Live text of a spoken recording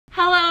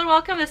and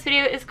welcome. This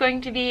video is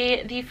going to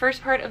be the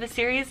first part of a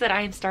series that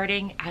I am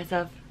starting as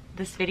of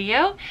this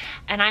video,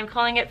 and I'm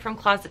calling it From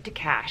Closet to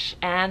Cash.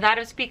 And that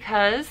is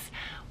because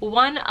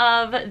one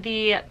of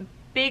the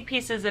big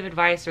pieces of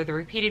advice, or the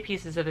repeated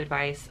pieces of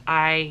advice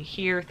I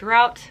hear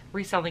throughout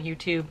reselling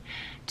YouTube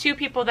to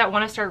people that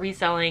want to start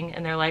reselling,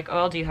 and they're like,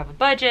 oh, do you have a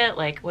budget?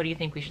 Like, what do you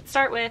think we should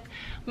start with?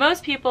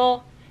 Most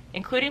people,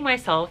 including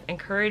myself,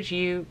 encourage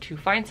you to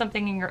find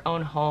something in your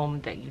own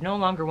home that you no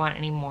longer want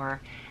anymore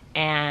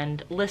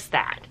and list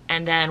that.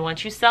 And then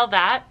once you sell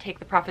that, take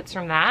the profits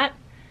from that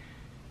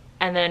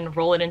and then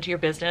roll it into your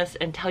business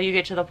until you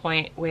get to the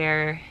point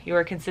where you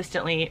are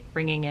consistently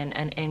bringing in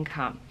an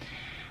income.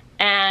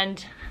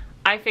 And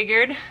I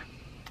figured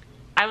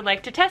I would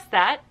like to test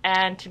that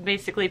and to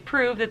basically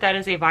prove that that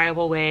is a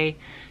viable way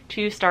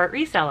to start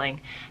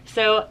reselling.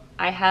 So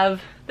I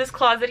have this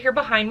closet here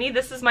behind me.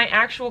 This is my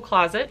actual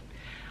closet.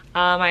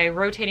 My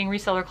rotating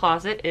reseller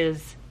closet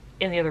is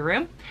in the other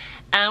room.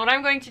 And what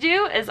I'm going to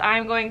do is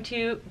I'm going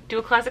to do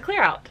a closet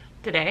clear out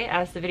today,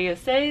 as the video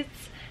says.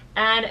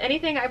 And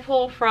anything I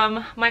pull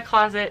from my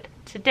closet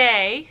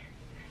today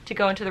to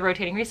go into the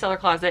rotating reseller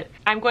closet,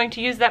 I'm going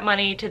to use that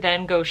money to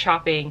then go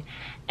shopping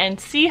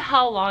and see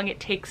how long it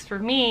takes for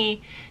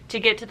me to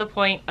get to the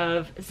point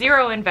of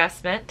zero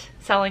investment,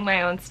 selling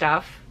my own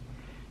stuff,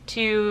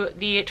 to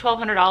the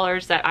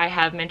 $1,200 that I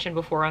have mentioned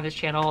before on this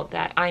channel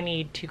that I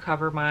need to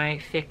cover my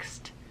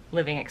fixed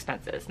living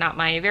expenses. Not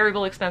my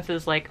variable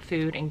expenses like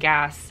food and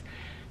gas,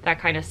 that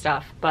kind of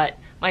stuff, but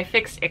my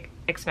fixed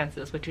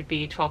expenses, which would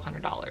be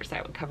 $1,200.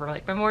 That would cover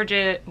like my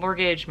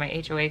mortgage,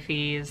 my HOA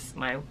fees,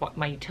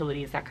 my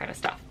utilities, that kind of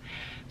stuff.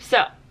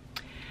 So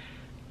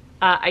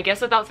I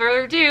guess without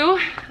further ado,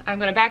 I'm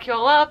gonna back you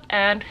all up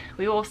and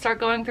we will start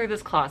going through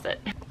this closet.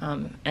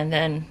 And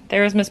then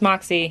there's Miss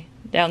Moxie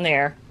down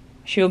there.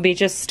 She will be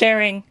just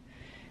staring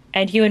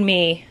at you and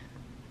me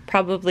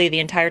probably the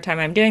entire time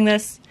I'm doing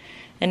this.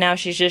 And now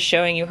she's just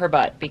showing you her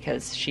butt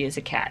because she is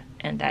a cat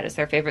and that is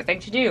their favorite thing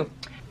to do.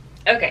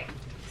 Okay,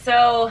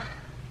 so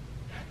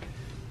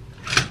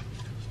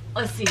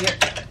let's see here.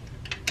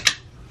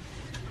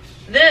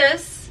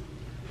 This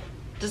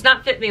does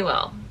not fit me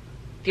well.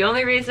 The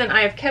only reason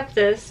I have kept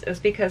this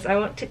is because I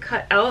want to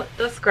cut out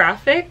this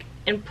graphic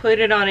and put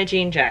it on a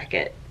jean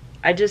jacket.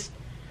 I just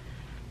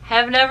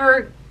have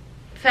never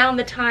found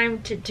the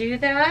time to do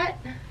that.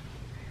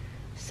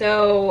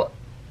 So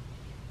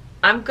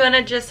I'm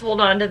gonna just hold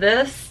on to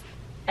this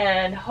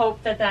and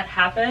hope that that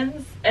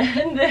happens.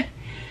 And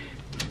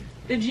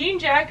the jean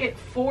jacket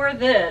for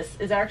this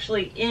is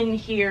actually in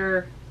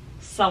here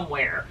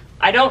somewhere.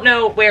 I don't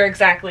know where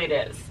exactly it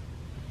is.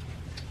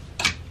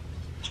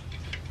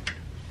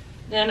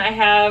 Then I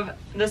have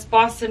this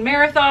Boston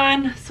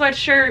Marathon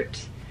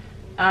sweatshirt.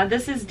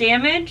 This is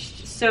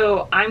damaged,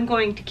 so I'm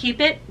going to keep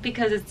it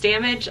because it's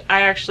damaged.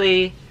 I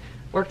actually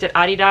worked at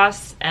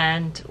Adidas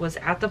and was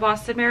at the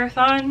Boston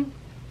Marathon,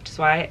 which is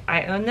why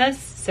I own this.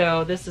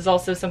 So this is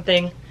also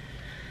something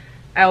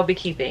I will be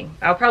keeping.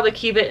 I'll probably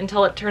keep it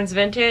until it turns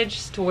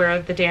vintage to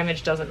where the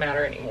damage doesn't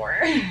matter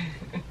anymore.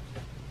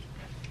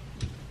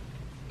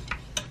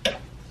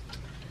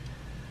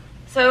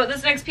 So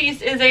this next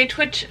piece is a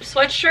Twitch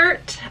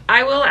sweatshirt.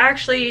 I will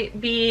actually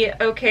be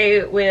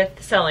okay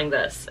with selling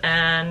this.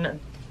 And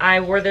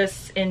I wore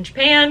this in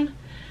Japan.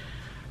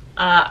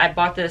 I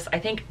bought this, I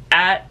think,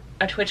 at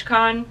a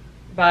TwitchCon,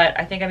 but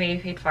I think I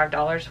maybe paid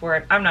 $5 for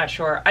it. I'm not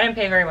sure. I didn't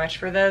pay very much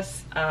for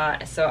this,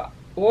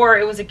 or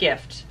it was a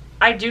gift.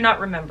 I do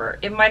not remember.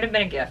 It might have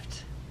been a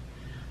gift.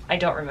 I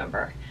don't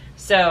remember.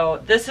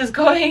 So this is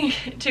going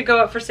to go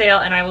up for sale,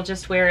 and I will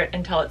just wear it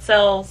until it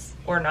sells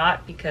or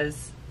not,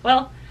 because,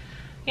 well,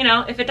 you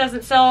know, if it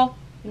doesn't sell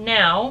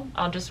now,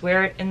 I'll just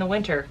wear it in the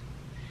winter.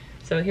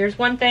 So here's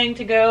one thing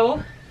to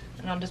go,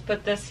 and I'll just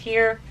put this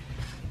here.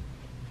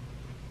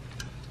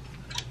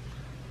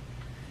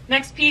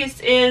 Next piece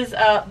is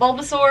a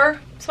Bulbasaur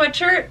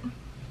sweatshirt.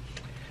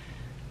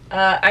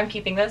 I'm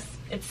keeping this.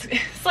 It's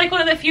like one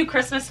of the few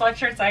Christmas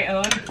sweatshirts I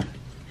own.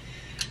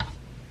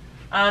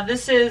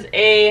 This is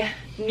a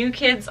New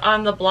Kids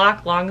on the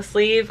Block long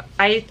sleeve.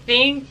 I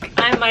think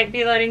I might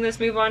be letting this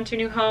move on to a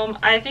new home.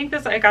 I think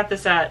I got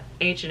this at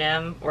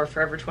H&M or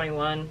Forever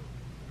 21.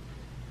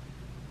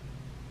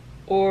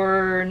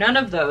 Or none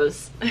of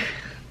those.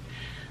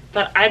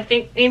 But I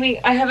think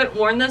maybe I haven't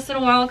worn this in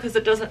a while because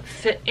it doesn't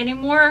fit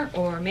anymore,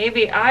 or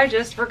maybe I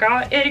just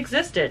forgot it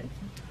existed.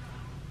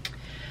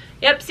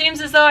 Yep,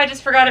 seems as though I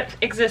just forgot it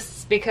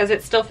exists because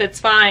it still fits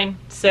fine.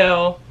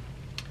 So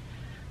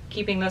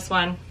keeping this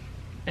one,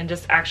 and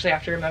just actually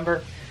have to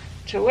remember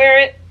to wear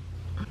it.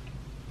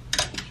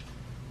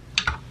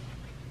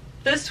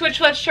 This Twitch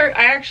sweatshirt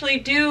I actually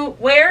do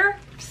wear,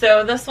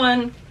 so this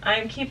one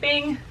I'm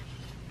keeping.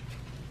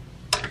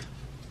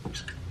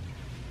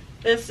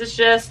 This is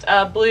just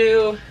a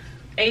blue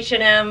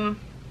H&M.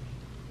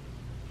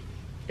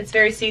 It's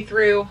very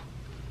see-through,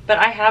 but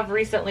I have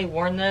recently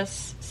worn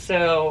this,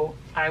 so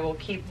I will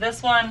keep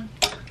this one.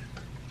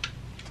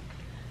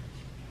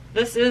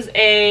 This is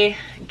a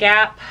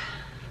Gap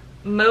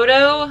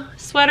Moto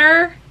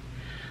sweater.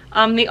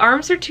 The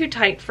arms are too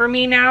tight for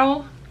me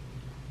now,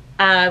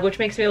 which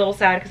makes me a little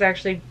sad because I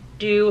actually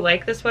do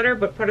like the sweater,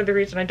 but part of the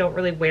reason I don't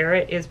really wear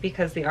it is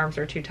because the arms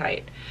are too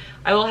tight.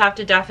 I will have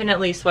to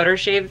definitely sweater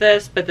shave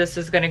this, but this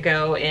is going to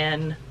go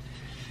in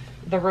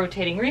the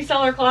rotating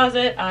reseller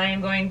closet. I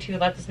am going to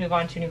let this move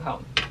on to a new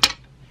home.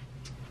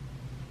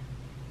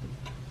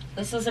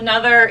 This is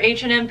another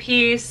H&M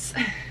piece.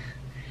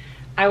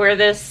 I wear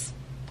this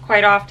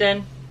quite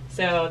often,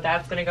 so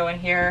that's going to go in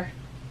here.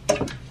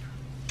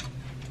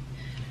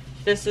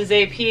 This is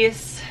a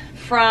piece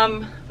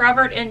from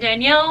Robert and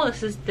Danielle.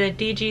 This is the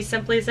DG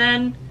Simply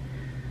Zen.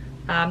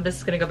 This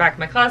is going to go back in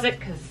my closet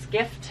because it's a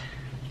gift.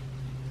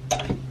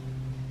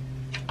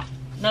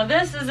 Now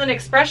this is an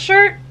Express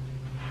shirt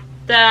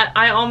that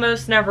I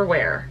almost never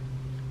wear.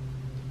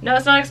 No,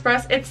 it's not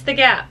Express, it's the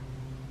Gap.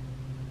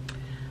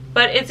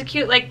 But it's a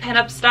cute like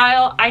pinup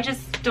style. I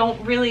just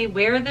don't really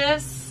wear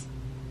this.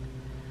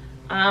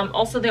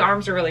 Also the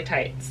arms are really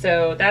tight.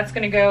 So that's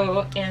gonna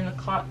go in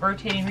the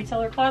rotating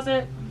reseller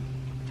closet.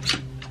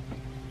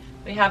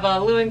 We have a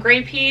blue and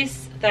gray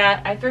piece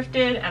that I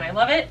thrifted and I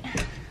love it.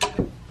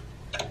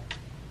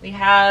 We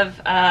have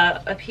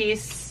a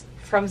piece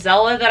from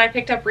Zella that I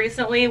picked up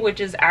recently,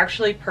 which is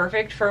actually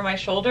perfect for my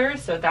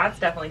shoulders, so that's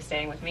definitely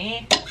staying with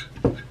me.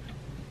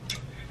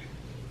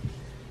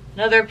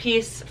 Another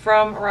piece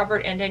from Robert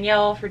and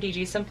Danielle for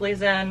DG Simply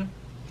Zen.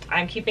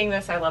 I'm keeping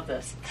this, I love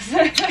this.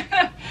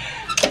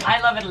 I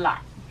love it a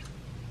lot.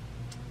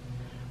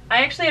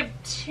 I actually have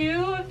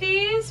two of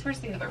these. Where's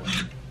the other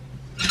one?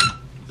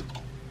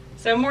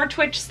 So more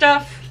Twitch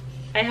stuff.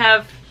 I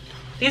have,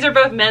 these are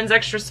both men's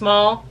extra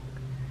small.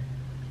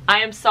 I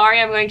am sorry,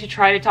 I'm going to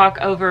try to talk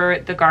over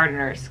the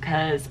gardeners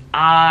because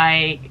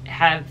I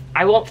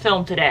won't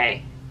film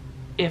today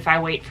if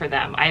I wait for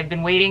them. I've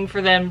been waiting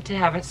for them to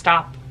have it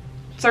stop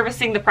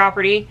servicing the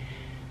property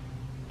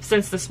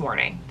since this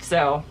morning.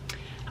 So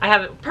I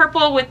have it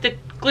purple with the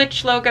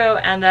glitch logo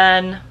and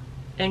then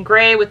in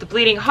gray with the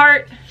bleeding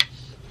heart.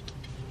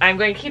 I'm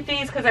going to keep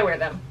these because I wear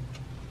them.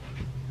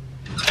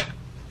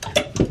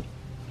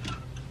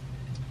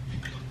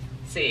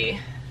 Let's see.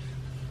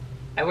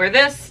 I wear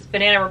this,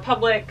 Banana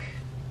Republic.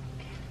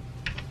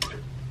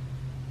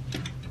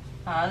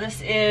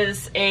 This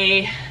is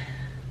a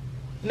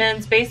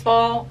men's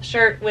baseball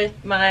shirt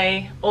with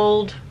my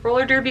old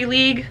roller derby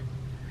league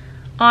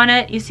on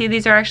it. You see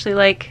these are actually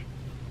like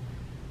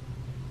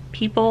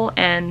people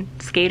and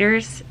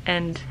skaters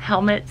and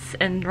helmets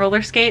and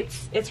roller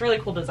skates. It's a really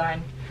cool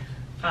design.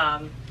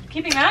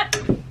 Keeping that.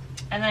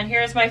 And then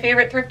here's my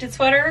favorite thrifted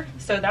sweater.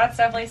 So that's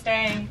definitely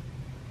staying.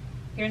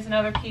 Here's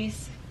another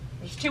piece.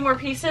 There's two more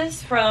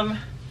pieces from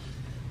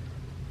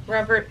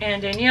Robert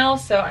and Danielle,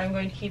 so I'm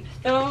going to keep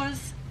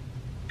those.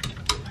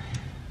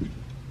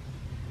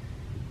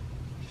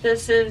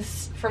 This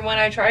is from when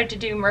I tried to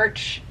do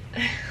merch,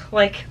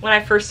 like when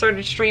I first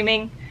started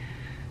streaming.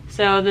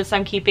 So this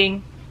I'm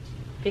keeping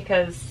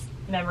because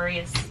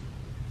memories.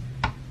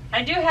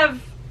 I do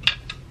have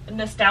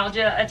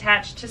nostalgia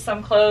attached to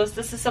some clothes.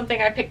 This is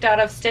something I picked out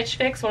of Stitch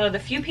Fix, one of the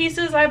few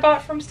pieces I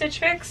bought from Stitch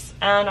Fix,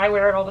 and I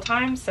wear it all the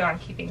time, so I'm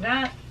keeping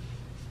that.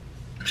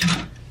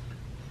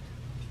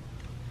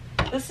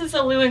 This is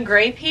a blue and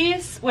gray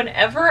piece.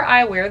 Whenever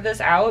I wear this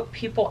out,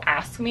 people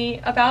ask me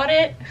about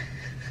it,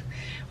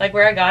 like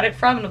where I got it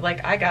from, and I'm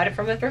like, I got it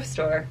from the thrift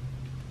store,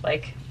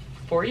 like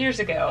 4 years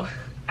ago.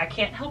 I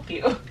can't help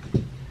you.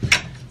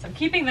 So I'm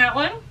keeping that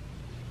one.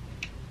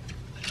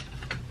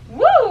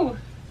 Woo!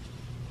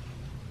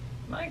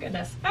 My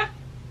goodness. Ah.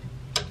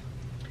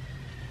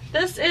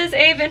 This is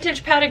a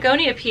vintage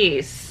Patagonia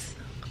piece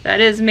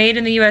that is made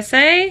in the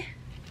USA.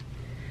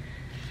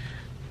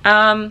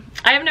 I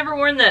have never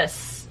worn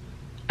this.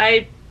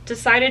 I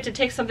decided to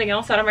take something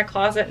else out of my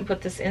closet and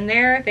put this in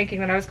there thinking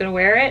that I was going to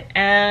wear it,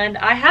 and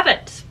I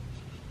haven't.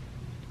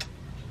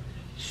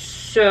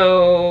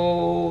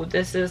 So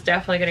this is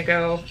definitely going to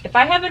go.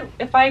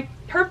 If I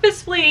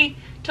purposefully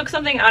took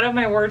something out of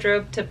my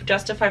wardrobe to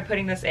justify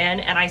putting this in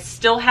and I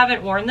still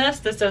haven't worn this,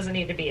 this doesn't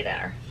need to be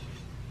there.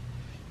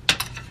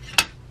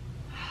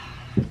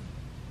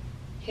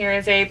 Here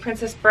is a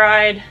Princess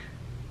Bride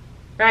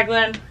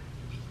raglan.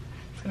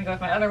 It's gonna go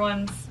with my other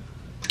ones.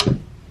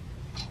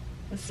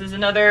 This is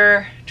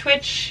another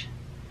Twitch.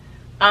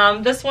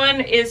 This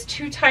one is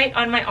too tight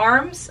on my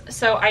arms,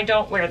 so I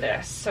don't wear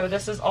this. So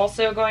this is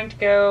also going to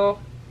go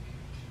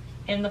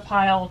in the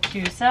pile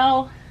to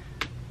sell.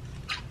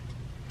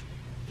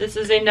 This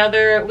is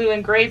another blue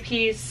and gray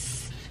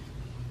piece.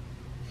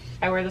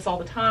 I wear this all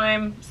the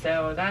time,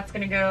 so that's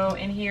gonna go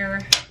in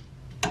here.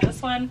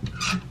 This one.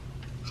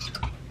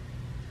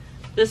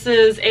 This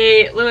is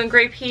a blue and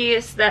gray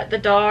piece that the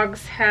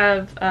dogs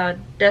have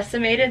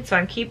decimated, so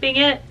I'm keeping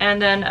it.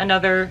 And then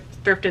another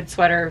thrifted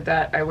sweater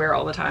that I wear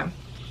all the time.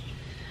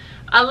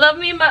 I love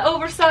me my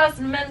oversized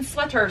men's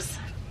sweaters.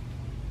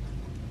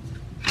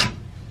 So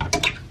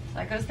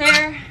that goes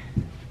there.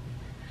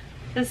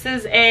 This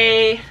is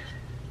a, I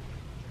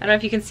don't know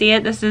if you can see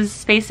it, this is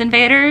Space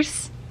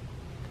Invaders.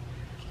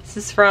 This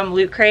is from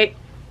Loot Crate.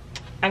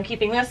 I'm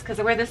keeping this because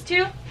I wear this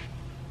too.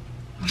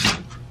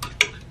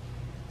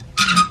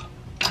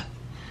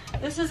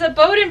 This is a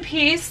Bowden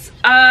piece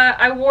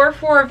I wore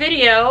for a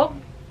video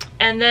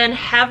and then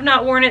have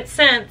not worn it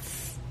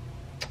since.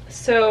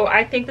 So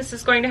I think this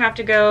is going to have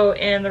to go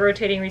in the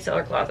rotating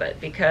reseller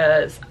closet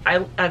because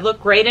I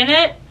look great in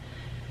it,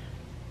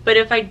 but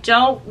if I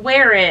don't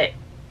wear it,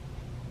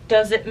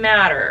 does it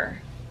matter?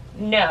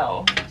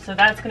 No. So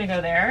that's gonna go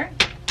there.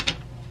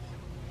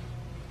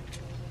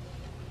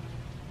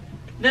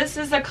 This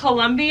is a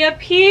Columbia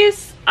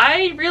piece.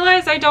 I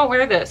realize I don't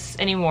wear this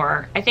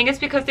anymore. I think it's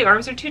because the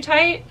arms are too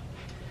tight.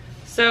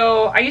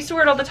 So I used to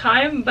wear it all the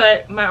time,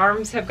 but my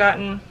arms have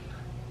gotten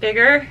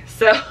bigger,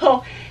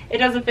 so it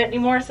doesn't fit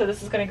anymore. So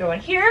this is gonna go in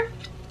here.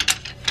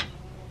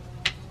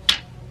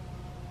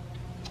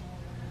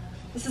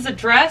 This is a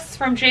dress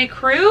from J.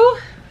 Crew.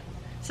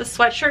 It's a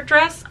sweatshirt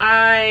dress.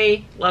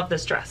 I love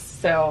this dress,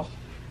 so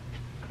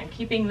I'm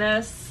keeping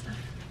this.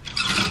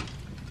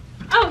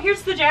 Oh,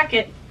 here's the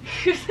jacket.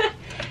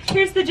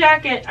 Here's the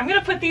jacket. I'm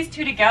gonna put these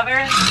two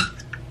together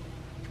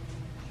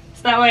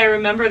so that way I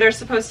remember they're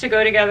supposed to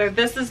go together.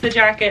 This is the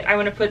jacket. I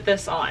want to put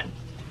this on.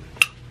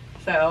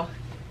 So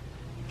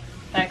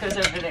that goes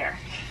over there.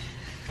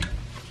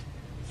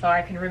 So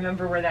I can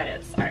remember where that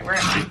is. All right, where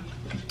am I?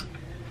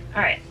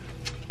 All right.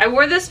 I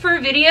wore this for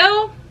a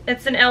video.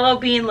 It's an LL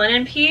Bean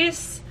linen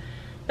piece.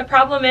 The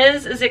problem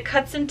is it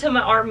cuts into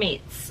my arm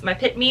meats, my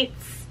pit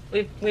meats.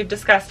 We've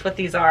discussed what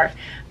these are.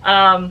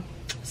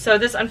 So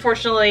this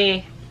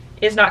unfortunately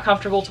is not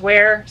comfortable to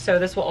wear, so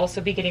this will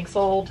also be getting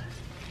sold.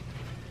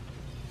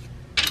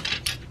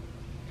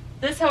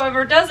 This,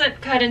 however, doesn't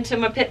cut into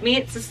my pit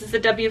meats. This is a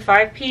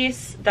W5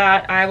 piece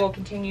that I will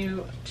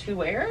continue to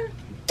wear.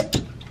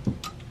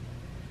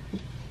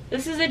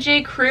 This is a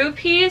J. Crew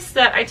piece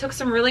that I took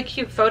some really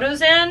cute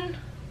photos in.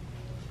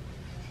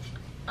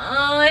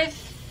 I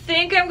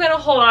think I'm gonna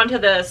hold on to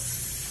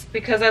this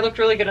because I looked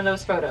really good in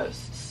those photos.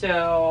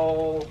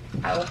 So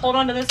I will hold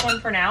on to this one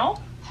for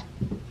now.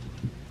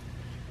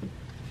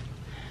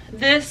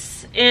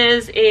 This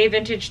is a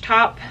vintage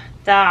top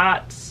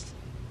that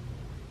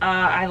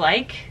I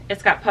like.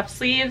 It's got puff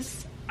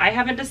sleeves. I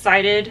haven't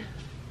decided.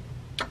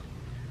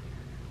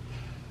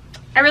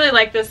 I really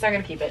like this, so I'm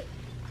gonna keep it.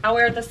 I'll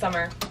wear it this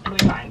summer, it'll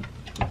be fine.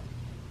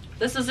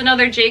 This is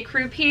another J.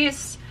 Crew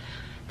piece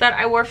that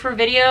I wore for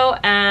video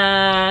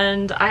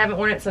and I haven't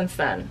worn it since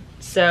then.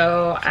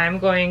 So I'm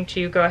going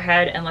to go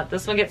ahead and let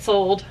this one get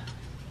sold.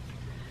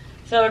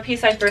 It's another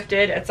piece I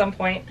thrifted at some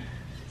point.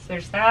 So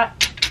there's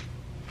that.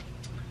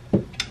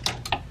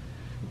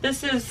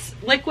 This is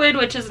Liquid,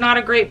 which is not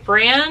a great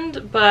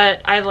brand,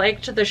 but I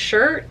liked the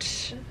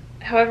shirt.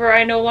 However,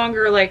 I no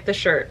longer like the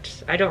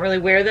shirt. I don't really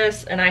wear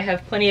this, and I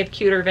have plenty of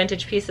cuter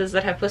vintage pieces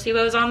that have pussy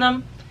bows on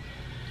them.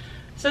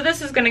 So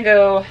this is gonna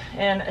go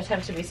and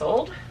attempt to be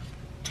sold.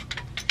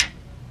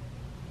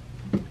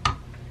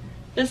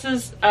 This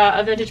is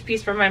a vintage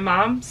piece from my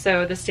mom,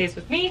 so this stays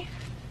with me.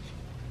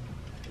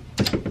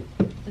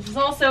 This is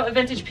also a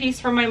vintage piece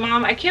from my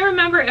mom. I can't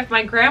remember if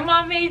my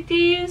grandma made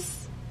these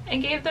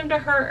and gave them to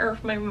her or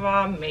if my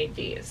mom made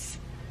these.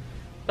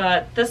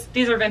 But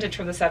these are vintage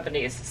from the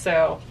 70s,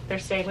 so they're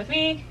staying with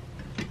me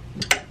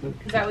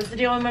because that was the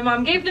deal when my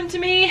mom gave them to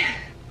me.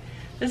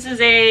 This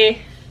is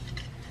a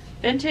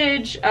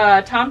vintage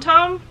Tom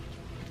Tom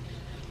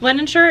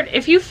linen shirt.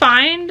 If you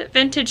find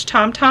vintage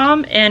Tom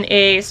Tom in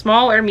a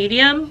small or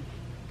medium,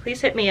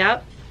 please hit me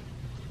up.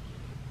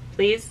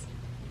 Please.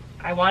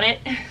 I want it.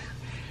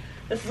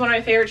 This is one of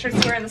my favorite shirts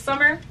to wear in the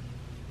summer.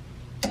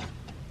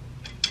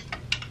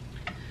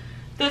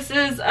 This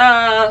is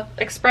a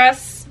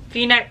Express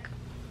V-neck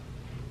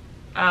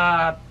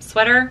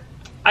sweater.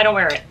 I don't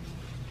wear it.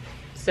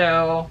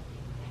 So,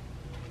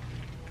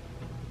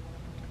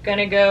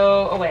 gonna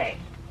go away.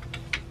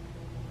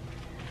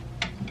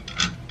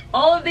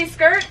 All of these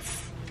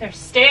skirts, they're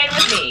staying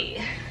with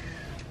me.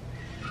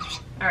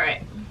 All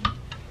right.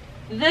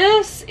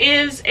 This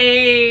is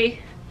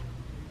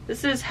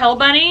Hell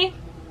Bunny.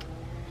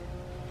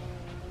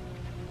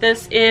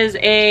 This is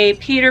a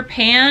Peter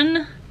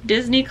Pan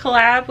Disney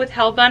collab with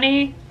Hell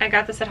Bunny. I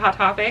got this at Hot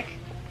Topic.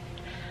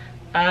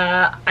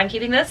 I'm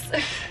keeping this.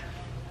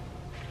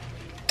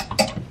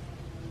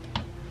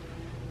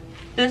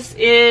 This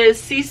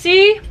is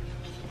CC.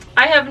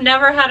 I have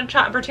never had an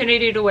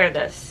opportunity to wear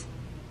this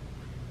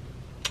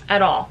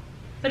at all.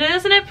 But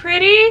isn't it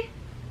pretty?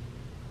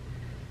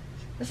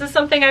 This is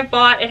something I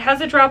bought. It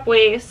has a drop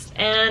waist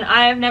and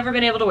I've never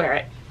been able to wear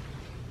it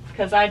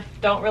because I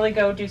don't really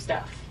go do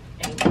stuff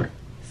anymore.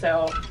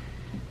 So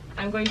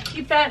I'm going to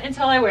keep that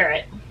until I wear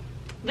it.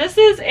 This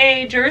is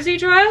a jersey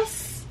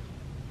dress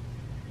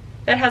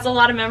that has a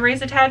lot of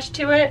memories attached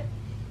to it.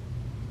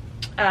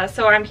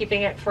 So I'm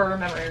keeping it for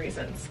memory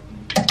reasons.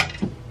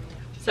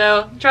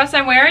 So dress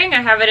I'm wearing,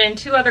 I have it in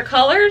 2 other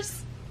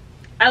colors.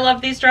 I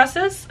love these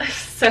dresses.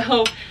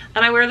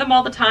 And I wear them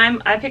all the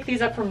time. I picked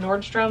these up from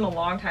Nordstrom a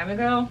long time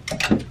ago.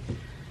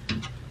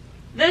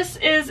 This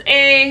is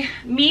a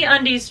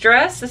MeUndies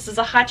dress. This is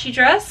a Hachi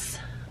dress.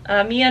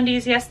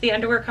 MeUndies, yes, the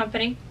underwear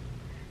company.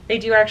 They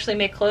do actually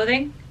make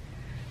clothing.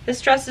 This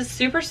dress is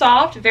super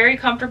soft, very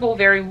comfortable,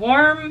 very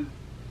warm.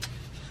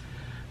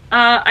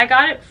 I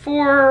got it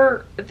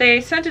for, they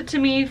sent it to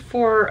me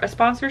for a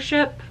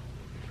sponsorship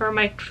for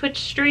my Twitch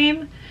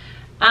stream,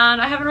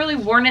 and I haven't really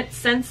worn it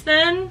since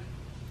then.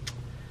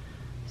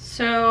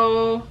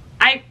 So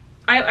I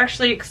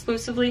actually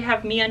exclusively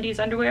have MeUndies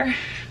underwear.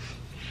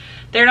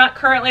 They're not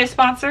currently a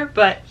sponsor,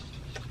 but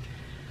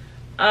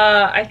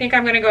I think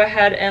I'm gonna go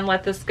ahead and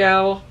let this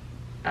go,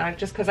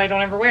 just because I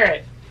don't ever wear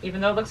it,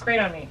 even though it looks great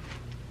on me.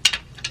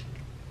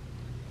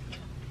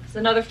 This is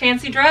another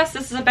fancy dress.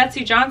 This is a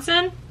Betsy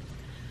Johnson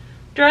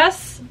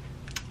dress.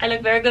 I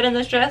look very good in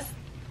this dress.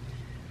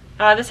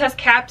 This has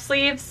cap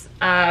sleeves,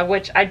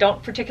 which I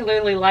don't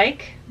particularly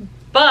like,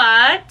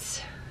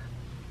 but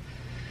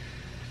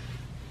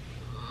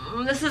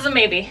this is a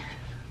maybe.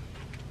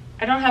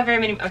 I don't have very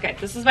many. Okay,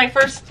 this is my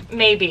first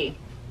maybe,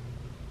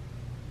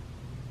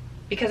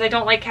 because I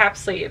don't like cap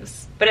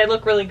sleeves, but I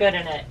look really good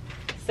in it.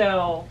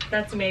 So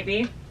that's a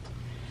maybe.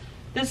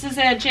 This is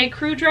a J.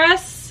 Crew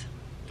dress.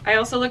 I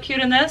also look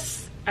cute in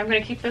this. I'm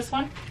gonna keep this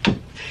one.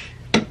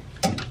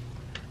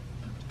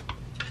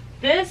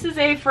 This is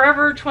a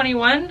Forever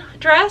 21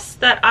 dress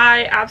that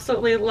I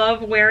absolutely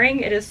love wearing.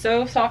 It is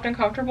so soft and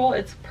comfortable.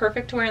 It's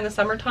perfect to wear in the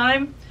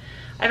summertime.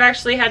 I've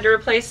actually had to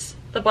replace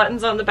the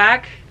buttons on the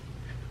back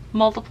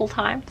multiple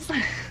times.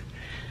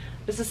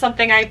 This is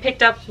something I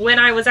picked up when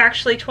I was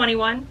actually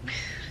 21.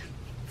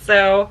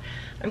 So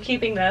I'm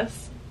keeping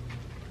this.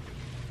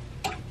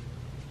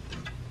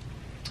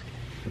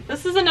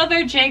 This is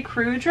another J.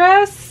 Crew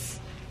dress.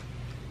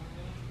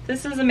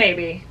 This is a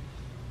maybe.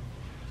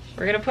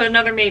 We're gonna put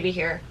another maybe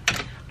here.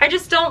 I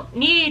just don't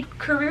need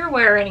career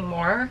wear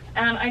anymore,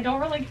 and I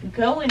don't really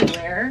go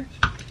anywhere.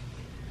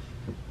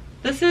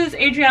 This is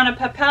Adriana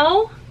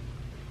Papel.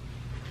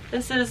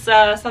 This is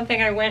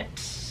something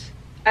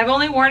I've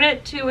only worn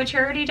it to a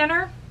charity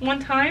dinner one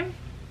time.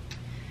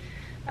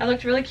 I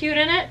looked really cute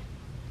in it.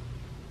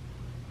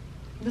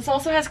 This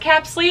also has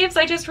cap sleeves,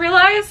 I just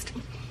realized.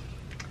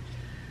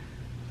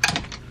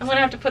 I'm gonna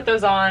have to put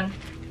those on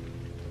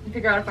and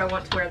figure out if I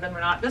want to wear them or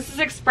not. This is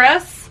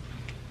Express.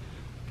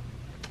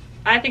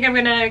 I think I'm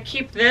gonna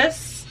keep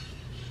this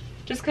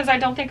just because I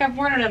don't think I've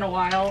worn it in a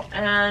while.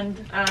 And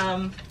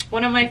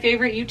one of my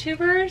favorite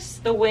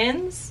YouTubers, The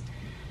Winds,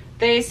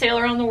 they sail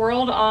around the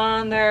world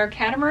on their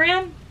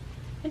catamaran,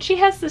 and she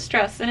has this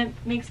dress, and it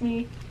makes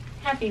me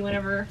happy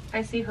whenever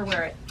I see her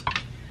wear it.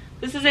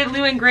 This is a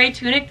blue and gray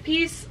tunic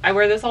piece. I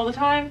wear this all the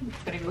time.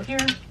 It's gonna go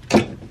here.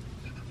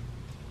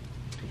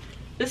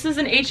 This is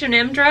an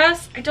H&M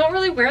dress. I don't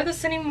really wear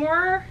this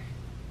anymore,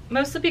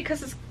 mostly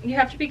because you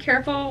have to be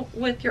careful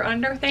with your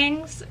under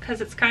things because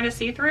it's kind of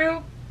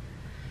see-through.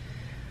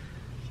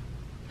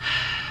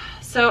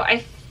 So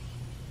I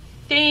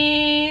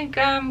think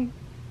I'm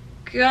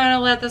gonna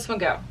let this one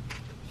go.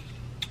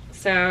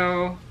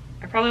 So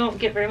I probably won't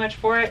get very much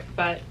for it,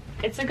 but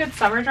it's a good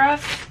summer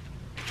dress.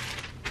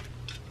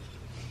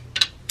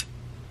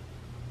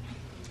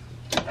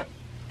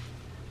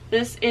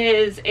 This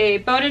is a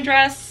Bowden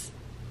dress.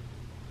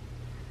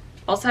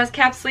 Also has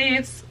cap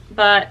sleeves,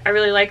 but I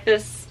really like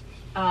this.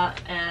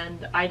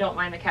 And I don't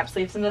mind the cap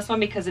sleeves in this one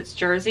because it's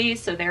jersey,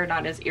 so they're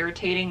not as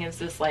irritating as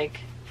this like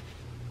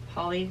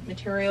poly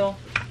material.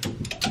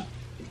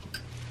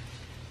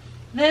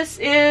 This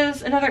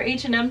is another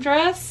H&M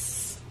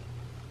dress.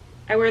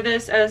 I wear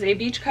this as a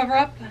beach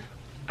cover-up.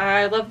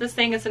 I love this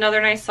thing. It's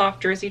another nice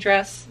soft jersey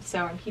dress,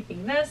 so I'm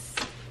keeping this.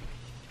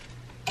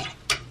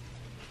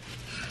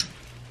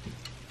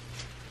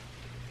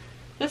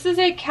 This is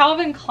a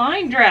Calvin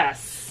Klein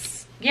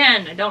dress.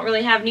 Again, I don't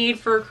really have need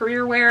for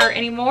career wear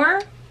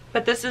anymore,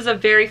 but this is a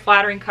very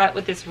flattering cut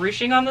with this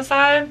ruching on the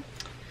side.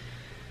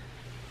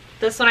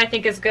 This one I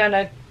think is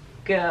gonna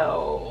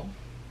go,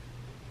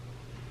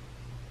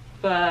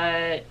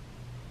 but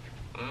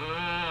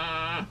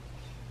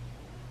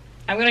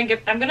I'm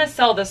gonna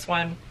sell this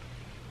one.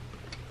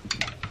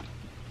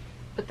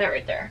 Put that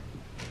right there.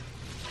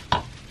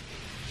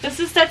 This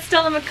is that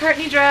Stella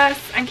McCartney dress.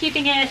 I'm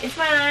keeping it. It's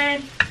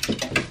mine.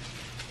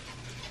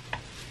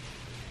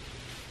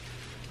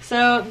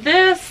 So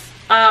this,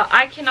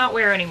 I cannot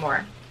wear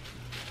anymore.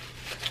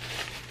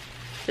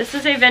 This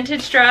is a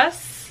vintage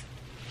dress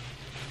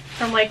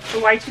from like the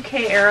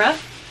Y2K era.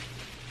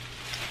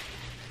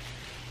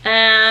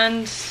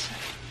 And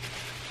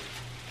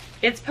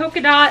it's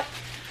polka dot.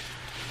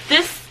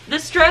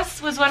 This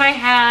dress was when I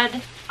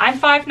had, I'm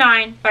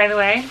 5'9", by the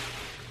way.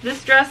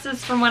 This dress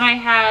is from when I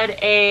had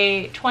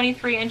a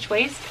 23-inch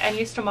waist and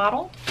used to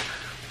model.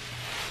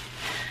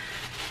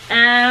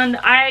 And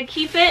I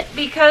keep it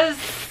because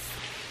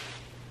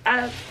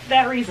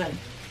that reason.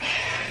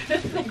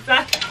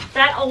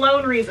 That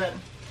alone reason.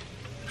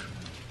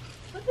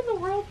 What in the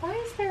world? Why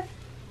is there?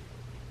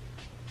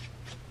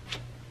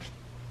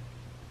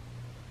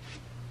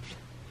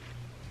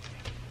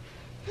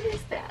 What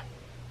is that?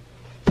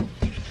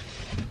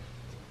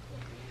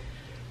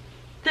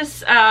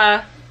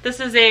 This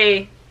is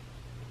a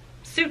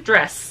suit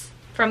dress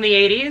from the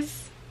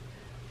 80s.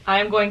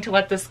 I'm going to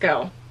let this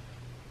go.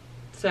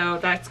 So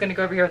that's going to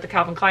go over here with the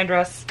Calvin Klein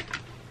dress.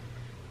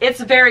 It's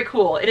very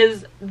cool. It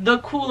is the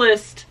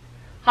coolest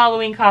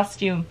Halloween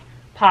costume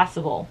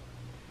possible.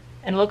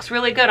 and it looks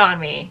really good on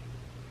me,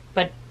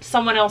 but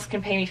someone else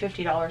can pay me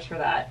 $50 for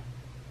that,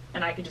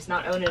 and I can just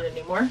not own it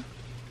anymore.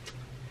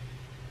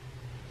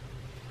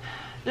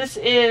 This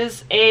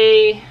is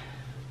a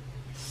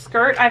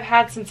skirt I've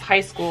had since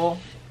high school.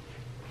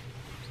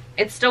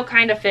 It still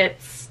kind of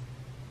fits.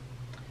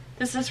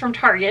 This is from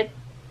Target.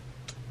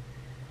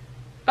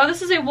 Oh,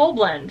 this is a wool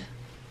blend.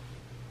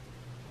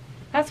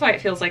 That's why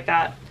it feels like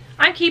that.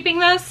 I'm keeping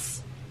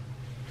this.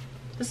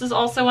 This is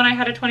also when I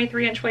had a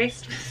 23-inch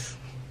waist.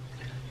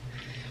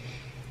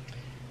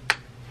 I'm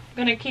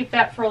gonna keep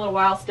that for a little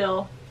while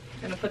still.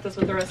 I'm gonna put this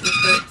with the rest of the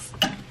skirts.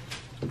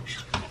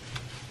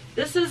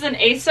 This is an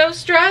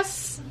ASOS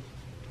dress.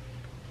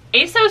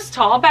 ASOS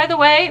Tall, by the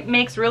way,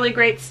 makes really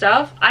great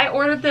stuff. I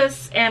ordered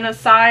this in a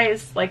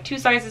size, like 2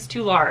 sizes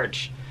too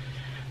large.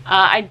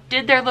 I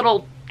did their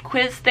little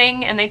quiz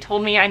thing and they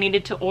told me I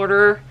needed to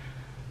order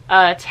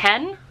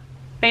 10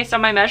 based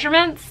on my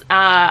measurements.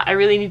 I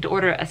really need to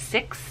order a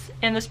 6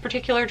 in this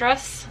particular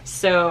dress,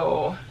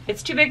 so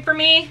it's too big for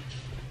me.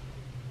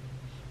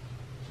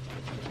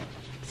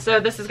 So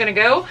this is gonna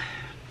go.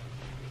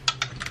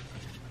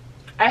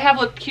 I have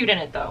looked cute in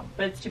it though,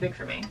 but it's too big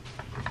for me.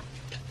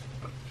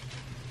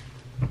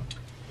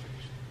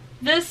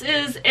 This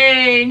is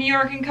a New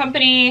York &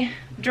 Company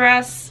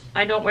dress.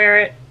 I don't wear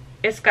it.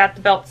 It's got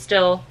the belt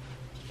still.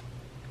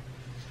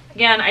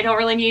 Again, I don't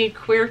really need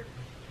career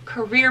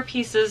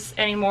pieces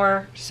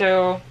anymore,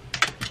 so,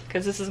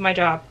 because this is my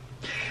job.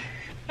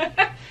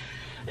 I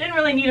didn't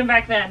really need them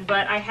back then,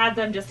 but I had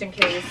them just in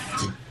case.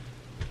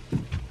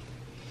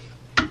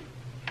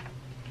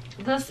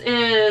 This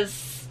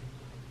is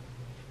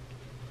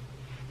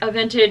a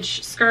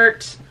vintage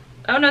skirt.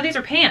 Oh no, these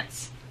are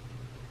pants.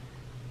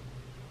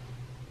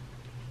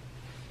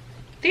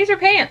 These are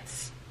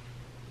pants.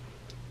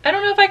 I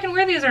don't know if I can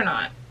wear these or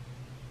not.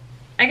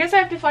 I guess I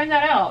have to find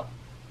that out.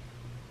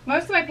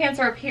 Most of my pants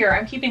are up here.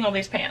 I'm keeping all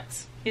these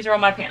pants. These are all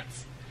my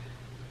pants.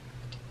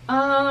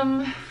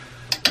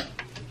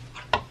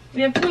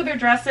 We have 2 other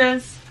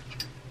dresses.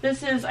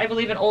 This is, I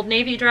believe, an Old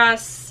Navy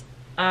dress.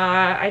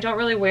 I don't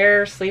really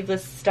wear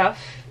sleeveless stuff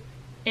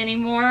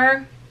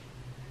anymore.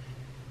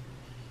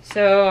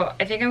 So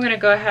I think I'm going to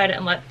go ahead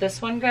and let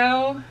this one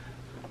go.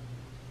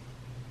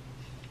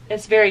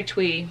 It's very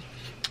twee.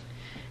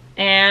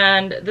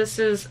 And this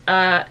is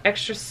a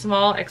extra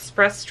small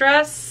express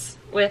dress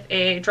with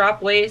a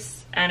drop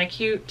waist and a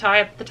cute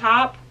tie up the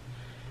top.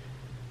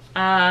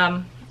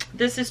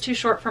 This is too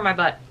short for my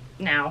butt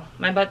now.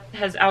 My butt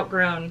has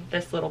outgrown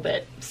this little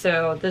bit,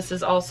 so this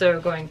is also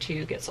going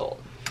to get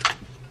sold.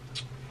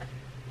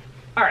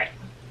 All right.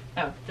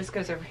 Oh, this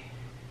goes over.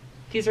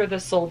 These are the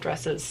sold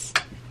dresses.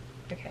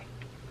 Okay.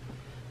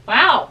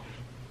 Wow.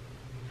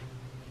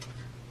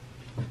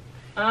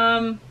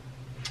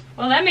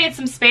 Well, that made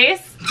some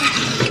space.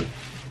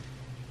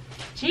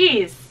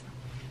 Jeez.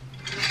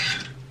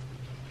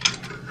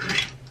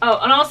 Oh,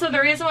 and also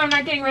the reason why I'm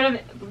not getting rid of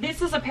it,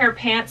 this is a pair of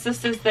pants.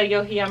 This is the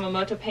Yohei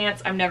Yamamoto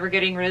pants. I'm never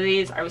getting rid of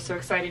these. I was so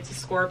excited to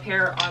score a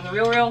pair on the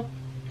RealReal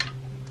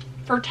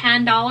for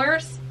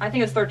 $10. I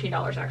think it's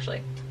 $13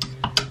 actually.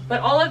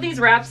 But all of these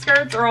wrap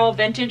skirts are all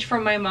vintage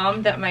from my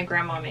mom that my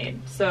grandma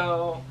made.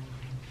 So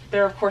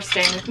they're of course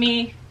staying with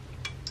me.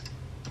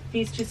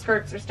 These 2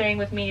 skirts are staying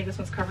with me. This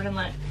one's covered in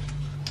lint.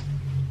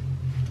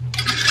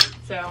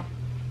 So,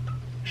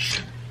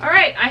 all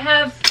right, I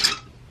have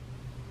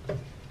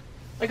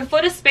like a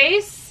foot of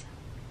space.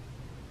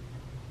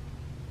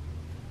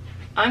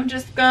 I'm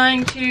just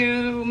going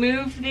to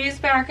move these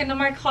back into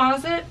my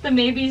closet. The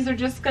maybes are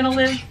just gonna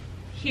live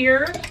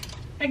here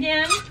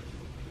again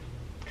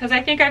because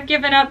I think I've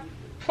given up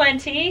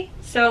plenty.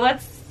 So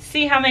let's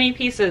see how many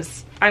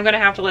pieces I'm gonna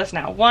have to list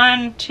now.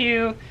 1,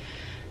 2,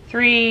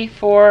 3,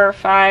 4,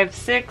 5,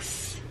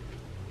 6.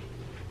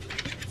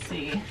 Let's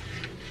see.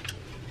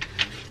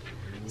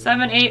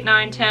 7, 8,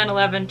 9, 10,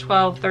 11,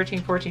 12,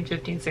 13, 14,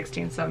 15,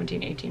 16,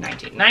 17, 18,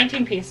 19.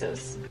 19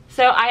 pieces.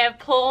 So I have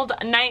pulled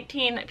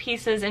 19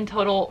 pieces in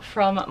total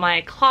from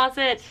my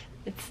closet.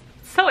 It's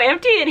so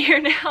empty in here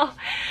now.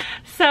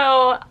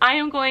 So I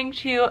am going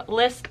to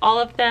list all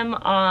of them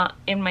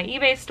in my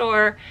eBay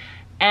store,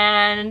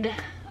 and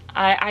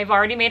I've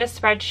already made a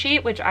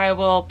spreadsheet which I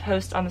will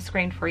post on the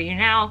screen for you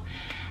now.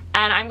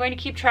 And I'm going to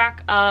keep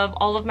track of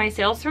all of my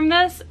sales from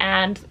this,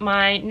 and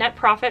my net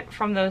profit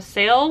from those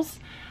sales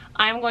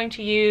I'm going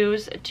to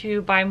use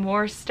to buy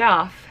more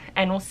stuff,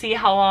 and we'll see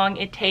how long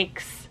it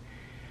takes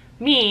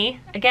me,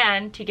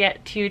 again, to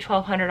get to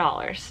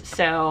 $1,200.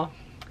 So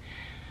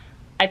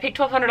I picked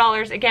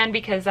 $1,200 again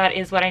because that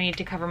is what I need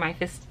to cover my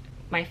fixed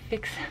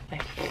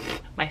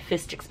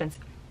expense.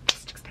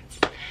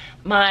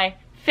 My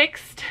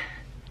fixed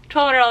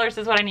 $1,200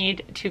 is what I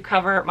need to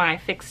cover my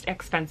fixed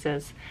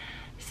expenses.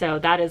 So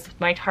that is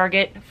my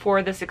target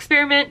for this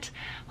experiment.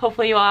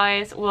 Hopefully you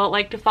guys will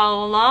like to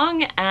follow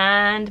along,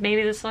 and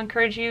maybe this will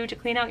encourage you to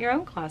clean out your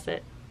own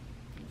closet.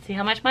 See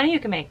how much money you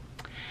can make.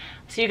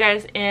 See you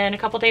guys in a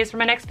couple days for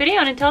my next video,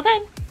 and until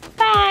then,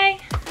 bye!